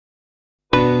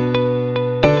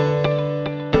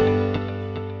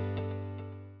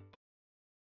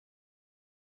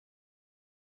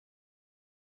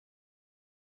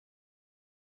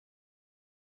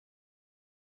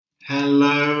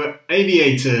Hello,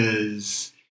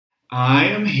 aviators. I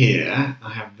am here, I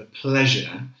have the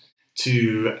pleasure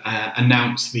to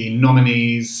announce the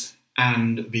nominees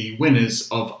and the winners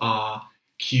of our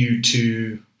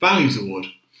Q2 Values Award.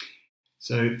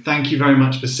 So thank you very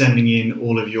much for sending in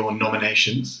all of your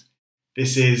nominations.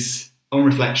 This is, on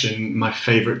reflection, my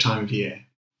favourite time of year.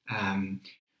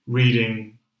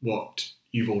 Reading what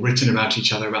you've all written about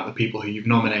each other, about the people who you've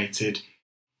nominated,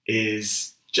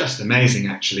 is just amazing,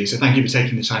 actually. So thank you for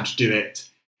taking the time to do it.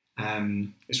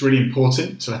 It's really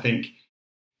important. So I think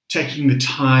taking the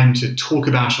time to talk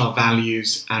about our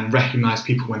values and recognise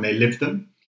people when they live them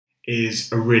is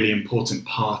a really important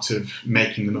part of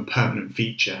making them a permanent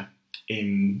feature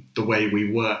in the way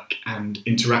we work and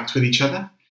interact with each other.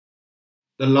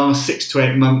 The last 6 to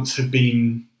 8 months have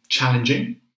been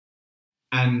challenging,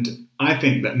 and I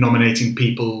think that nominating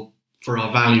people for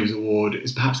our Values Award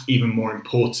is perhaps even more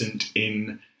important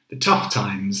in the tough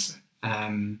times.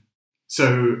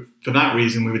 So for that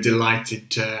reason, we were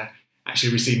delighted to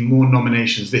actually receive more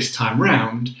nominations this time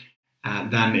round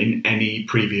than in any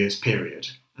previous period.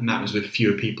 And that was with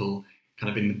fewer people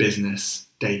kind of in the business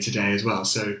day to day as well.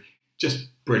 So just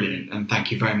brilliant. And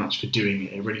thank you very much for doing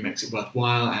it. It really makes it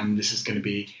worthwhile. And this is going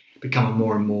to become a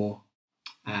more and more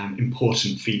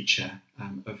important feature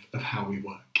of how we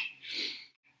work.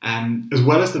 As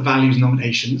well as the values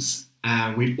nominations,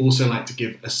 we'd also like to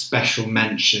give a special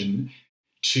mention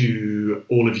to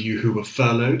all of you who were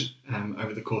furloughed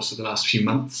over the course of the last few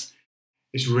months.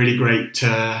 It's really great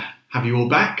to have you all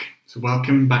back. So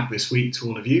welcome back this week to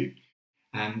all of you.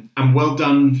 And well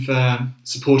done for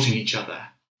supporting each other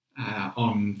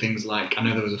on things like, I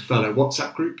know there was a furlough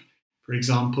WhatsApp group, for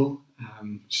example,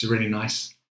 which is a really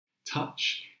nice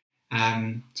touch.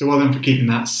 So well done for keeping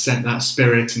that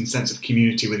spirit and sense of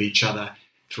community with each other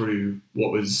through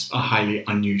what was a highly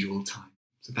unusual time.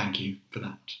 So thank you for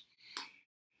that.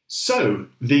 So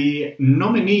the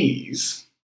nominees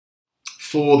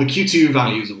for the Q2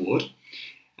 Values Award,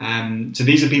 so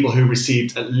these are people who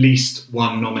received at least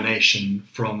one nomination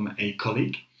from a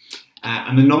colleague.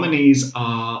 And the nominees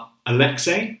are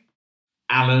Alexei,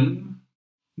 Alan,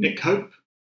 Nick Hope,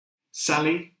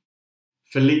 Sally,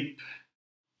 Philippe,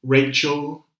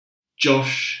 Rachel,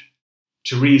 Josh,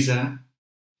 Teresa,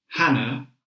 Hannah,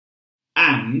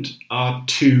 and our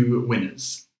 2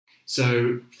 winners.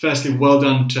 So firstly, well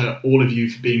done to all of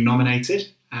you for being nominated.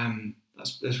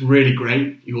 That's really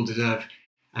great. You all deserve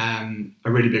a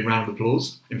really big round of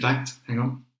applause. In fact, hang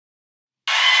on.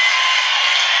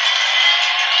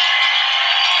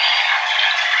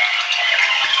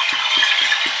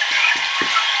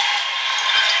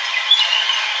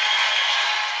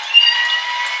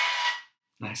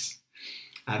 Nice.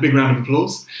 Big round of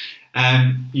applause.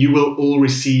 You will all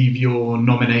receive your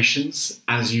nominations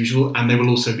as usual, and they will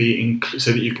also be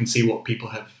so that you can see what people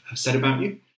have said about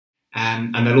you.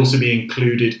 And they'll also be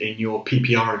included in your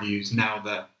PPR reviews now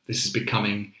that this is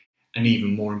becoming an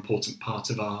even more important part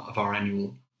of our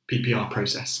annual PPR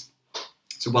process.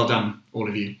 So well done, all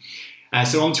of you.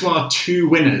 So on to our 2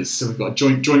 winners. So we've got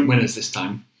joint winners this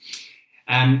time.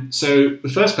 So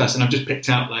the first person I've just picked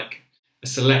out like a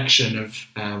selection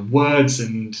of words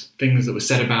and things that were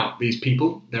said about these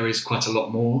people. There is quite a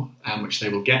lot more which they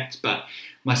will get, but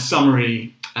my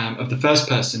summary of the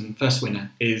first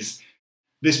winner is: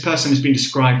 this person has been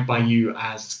described by you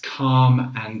as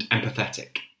calm and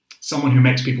empathetic, someone who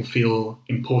makes people feel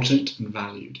important and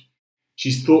valued.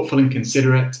 She's thoughtful and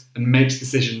considerate and makes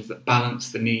decisions that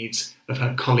balance the needs of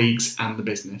her colleagues and the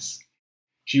business.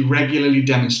 She regularly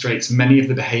demonstrates many of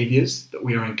the behaviours that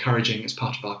we are encouraging as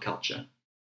part of our culture.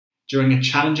 During a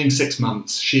challenging 6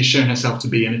 months, she has shown herself to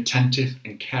be an attentive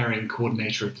and caring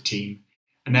coordinator of the team,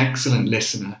 an excellent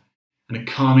listener, and a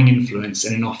calming influence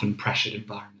in an often pressured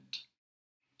environment.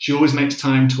 She always makes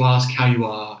time to ask how you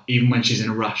are, even when she's in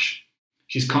a rush.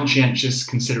 She's conscientious,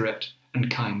 considerate,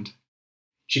 and kind.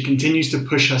 She continues to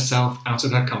push herself out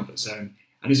of her comfort zone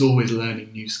and is always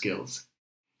learning new skills.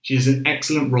 She is an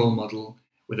excellent role model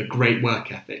with a great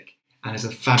work ethic and is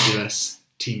a fabulous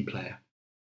team player.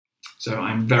 So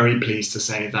I'm very pleased to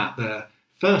say that the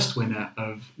first winner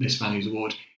of this Values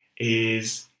Award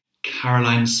is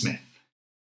Caroline Smith.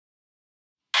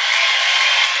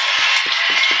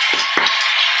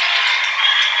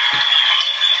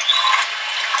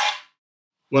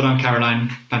 Well done, Caroline.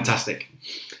 Fantastic.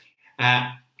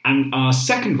 And our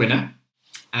second winner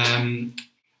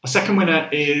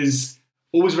is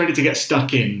always ready to get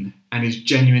stuck in and is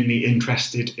genuinely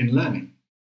interested in learning.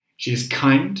 She is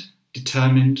kind,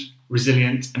 determined,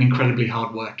 resilient, and incredibly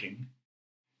hardworking.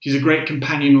 She's a great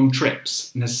companion on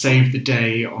trips and has saved the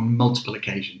day on multiple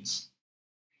occasions.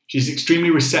 She's extremely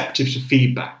receptive to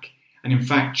feedback and in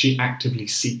fact, she actively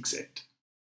seeks it.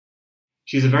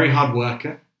 She's a very hard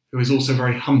worker who is also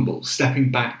very humble,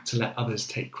 stepping back to let others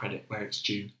take credit where it's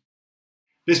due.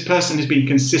 This person has been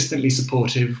consistently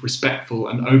supportive, respectful,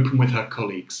 and open with her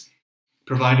colleagues,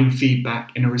 providing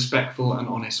feedback in a respectful and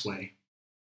honest way.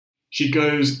 She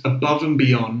goes above and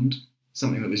beyond,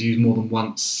 something that was used more than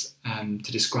once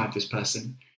to describe this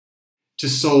person, to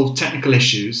solve technical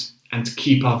issues and to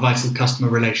keep our vital customer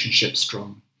relationships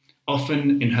strong,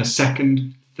 often in her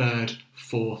second, third,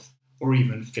 fourth, or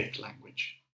even fifth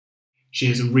language. She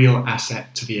is a real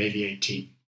asset to the AVA team.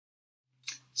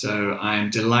 So I am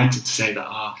delighted to say that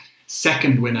our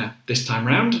second winner this time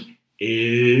round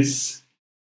is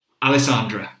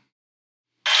Alessandra.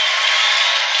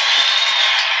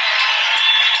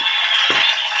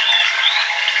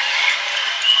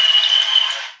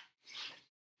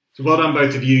 So well done,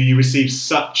 both of you. You received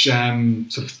such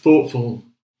sort of thoughtful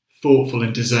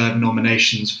and deserved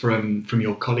nominations from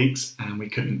your colleagues, and we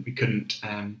couldn't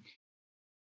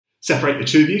separate the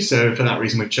two of you. So for that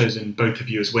reason, we've chosen both of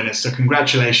you as winners. So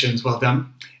congratulations, well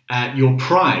done. Your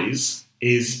prize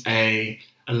is a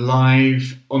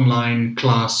live online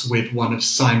class with one of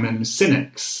Simon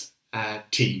Sinek's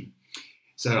team.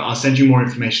 So I'll send you more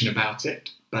information about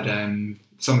it, but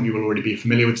some of you will already be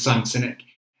familiar with Simon Sinek.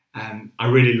 I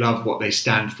really love what they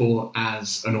stand for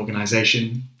as an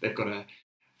organisation. They've got a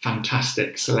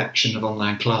fantastic selection of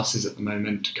online classes at the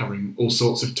moment covering all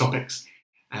sorts of topics,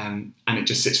 and it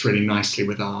just sits really nicely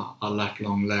with our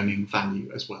lifelong learning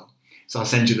value as well. So I'll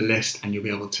send you the list and you'll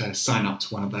be able to sign up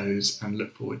to one of those and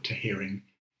look forward to hearing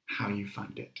how you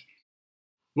find it.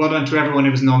 Well done to everyone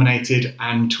who was nominated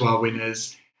and to our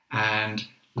winners, and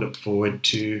look forward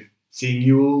to seeing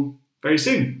you all very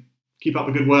soon. Keep up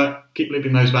the good work, keep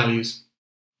living those values.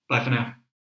 Bye for now.